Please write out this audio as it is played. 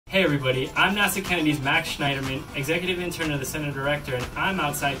Hey everybody, I'm NASA Kennedy's Max Schneiderman, Executive Intern of the Center Director, and I'm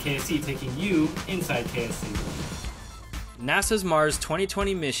outside KSC taking you inside KSC. NASA's Mars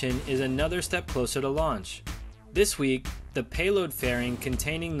 2020 mission is another step closer to launch. This week, the payload fairing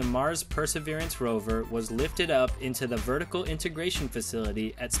containing the Mars Perseverance rover was lifted up into the Vertical Integration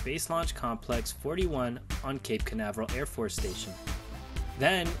Facility at Space Launch Complex 41 on Cape Canaveral Air Force Station.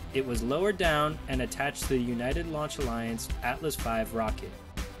 Then, it was lowered down and attached to the United Launch Alliance Atlas V rocket.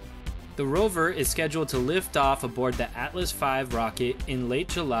 The rover is scheduled to lift off aboard the Atlas V rocket in late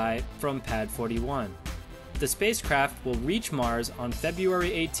July from Pad 41. The spacecraft will reach Mars on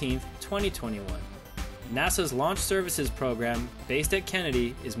February 18, 2021. NASA's Launch Services Program, based at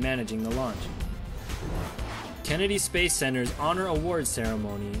Kennedy, is managing the launch. Kennedy Space Center's Honor Awards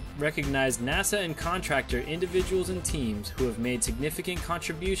ceremony recognized NASA and contractor individuals and teams who have made significant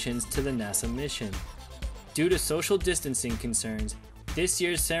contributions to the NASA mission. Due to social distancing concerns, this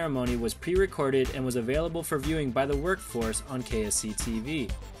year's ceremony was pre-recorded and was available for viewing by the workforce on KSC TV.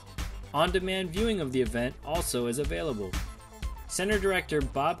 On-demand viewing of the event also is available. Center Director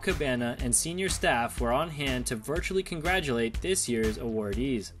Bob Cabana and senior staff were on hand to virtually congratulate this year's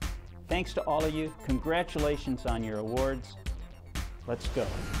awardees. Thanks to all of you. Congratulations on your awards. Let's go.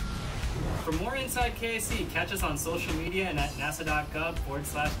 For more Inside KSC, catch us on social media and at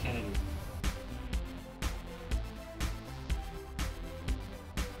nasa.gov/Kennedy.